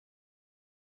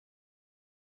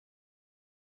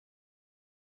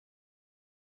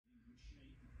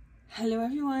Hello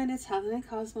everyone, it's Helen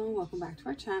Cosmo. Welcome back to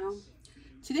our channel.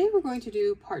 Today we're going to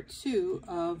do part 2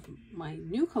 of my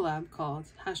new collab called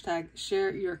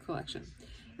 #ShareYourCollection.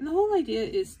 And the whole idea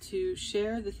is to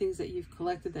share the things that you've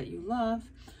collected that you love.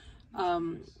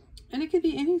 And it could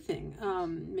be anything.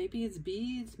 Maybe it's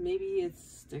beads, maybe it's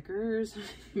stickers,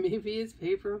 maybe it's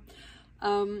paper.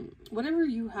 Whatever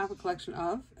you have a collection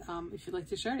of, if you'd like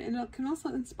to share it, and it can also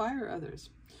inspire others.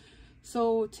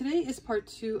 So today is part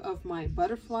 2 of my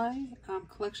butterfly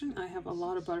collection. I have a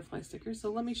lot of butterfly stickers,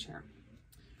 so let me share.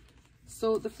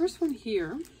 So the first one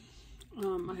here,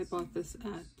 I had bought this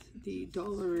at the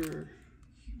Dollar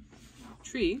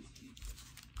Tree.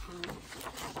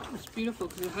 It's beautiful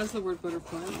because it has the word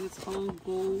butterfly and it's all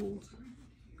gold,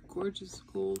 gorgeous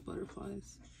gold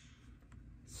butterflies.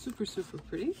 Super, super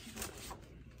pretty.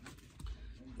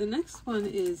 The next one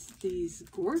is these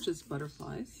gorgeous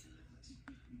butterflies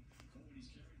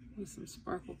with some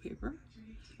sparkle paper.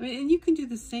 I mean, and you can do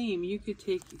the same. You could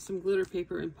take some glitter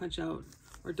paper and punch out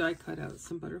or die cut out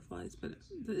some butterflies, but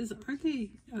aren't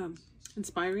they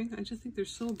inspiring? I just think they're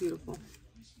so beautiful.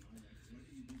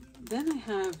 Then I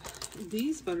have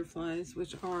these butterflies,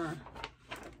 which are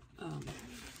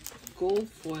gold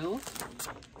foiled.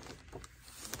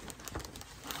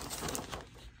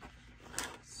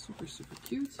 Super, super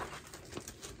cute.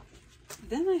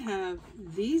 Then I have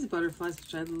these butterflies,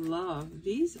 which I love.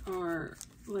 These are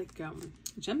like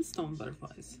gemstone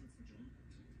butterflies.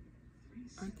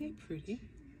 Aren't they pretty?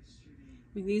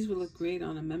 I mean, these would look great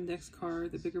on a Memdex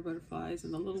card, the bigger butterflies,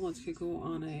 and the little ones could go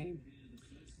on a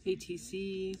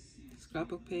ATC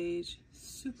scrapbook page.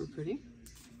 Super pretty.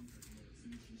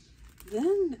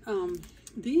 Then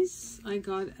these I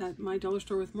got at my dollar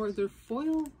store with more. They're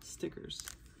foil stickers.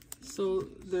 So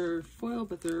they're foil,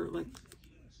 but they're like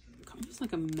almost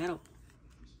like a metal,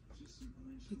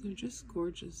 but they're just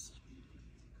gorgeous.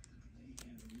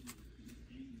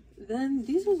 Then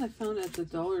these ones I found at the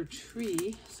Dollar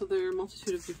Tree. So there are a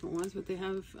multitude of different ones, but they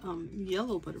have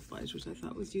yellow butterflies, which I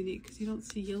thought was unique because you don't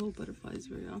see yellow butterflies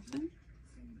very often.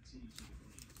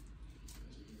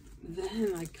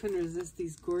 Then I couldn't resist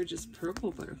these gorgeous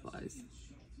purple butterflies.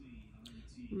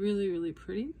 Really, really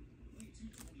pretty.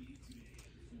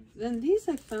 Then these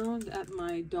I found at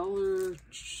my Dollar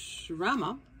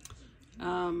Rama.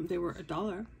 They were $1.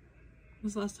 When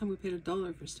was the last time we paid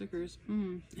 $1 for stickers?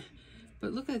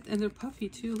 But look at, and they're puffy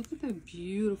too. Look at the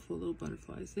beautiful little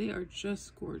butterflies. They are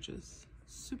just gorgeous.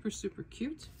 Super, super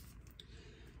cute.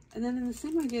 And then in the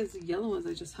same idea as the yellow ones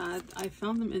I just had, I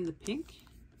found them in the pink.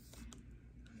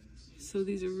 So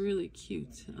these are really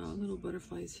cute little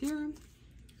butterflies here.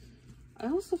 I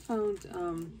also found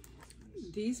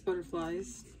these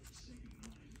butterflies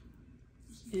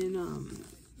in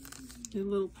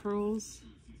little pearls.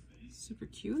 Super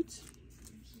cute.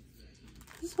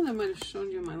 This one I might have shown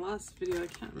you in my last video, I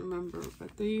can't remember,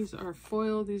 but these are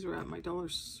foil. These were at my Dollar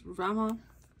Rama.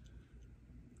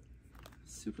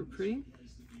 Super pretty.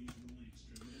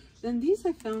 Then these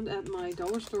I found at my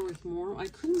dollar store with more. I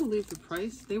couldn't believe the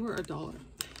price. They were $1.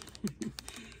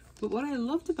 But what I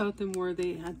loved about them were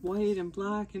they had white and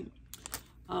black, and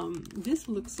this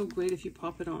looks so great if you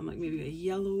pop it on like maybe a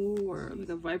yellow or like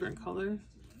a vibrant color.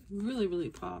 Really, really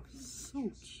pops.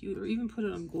 So cute. Or even put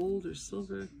it on gold or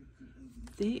silver.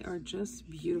 They are just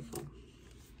beautiful.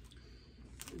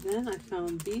 Then I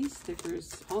found these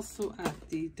stickers also at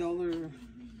the Dollar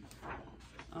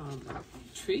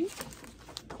Tree.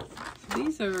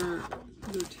 These are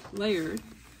layered,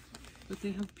 but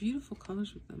they have beautiful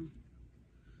colors with them.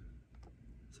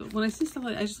 So when I see stuff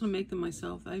like that, I just want to make them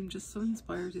myself. I'm just so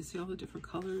inspired to see all the different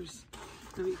colors.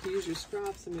 I mean, you can use your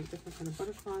scraps and make different kind of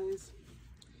butterflies.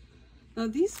 Now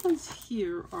these ones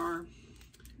here are,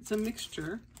 it's a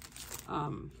mixture.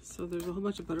 So there's a whole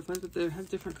bunch of butterflies, but they have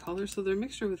different colors. So they're a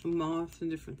mixture with moths and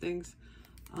different things.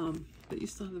 But you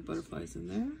still have the butterflies in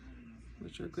there,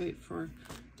 which are great for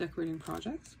decorating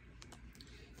projects.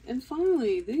 And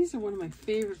finally, these are one of my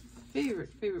favorite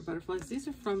butterflies. These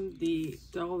are from the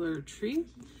Dollar Tree.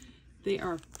 They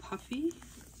are puffy,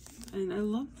 and I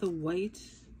love the white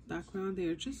background. They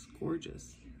are just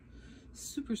gorgeous.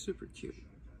 Super, super cute.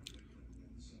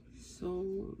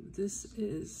 So this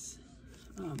is,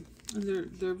 and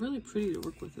they're really pretty to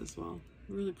work with as well.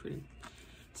 Really pretty.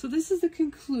 So this is the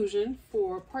conclusion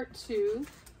for part 2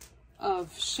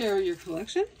 of Share Your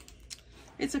Collection.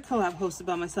 It's a collab hosted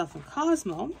by myself and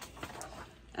Cosmo,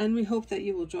 and we hope that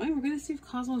you will join. We're going to see if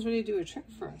Cosmo is ready to do a trick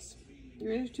for us. You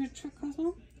ready to do a trick,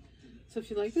 Cosmo? So if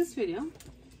you like this video,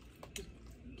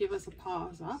 give us a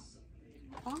paws up.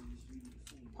 Paw,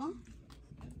 paw,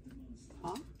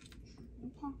 paw,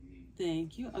 and paw.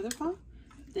 Thank you. Other paw.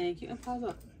 Thank you. And paws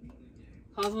up.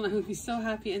 Cosmo and I would be so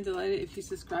happy and delighted if you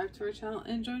subscribed to our channel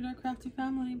and joined our crafty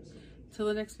family. Till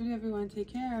the next video, everyone,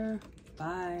 take care.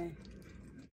 Bye.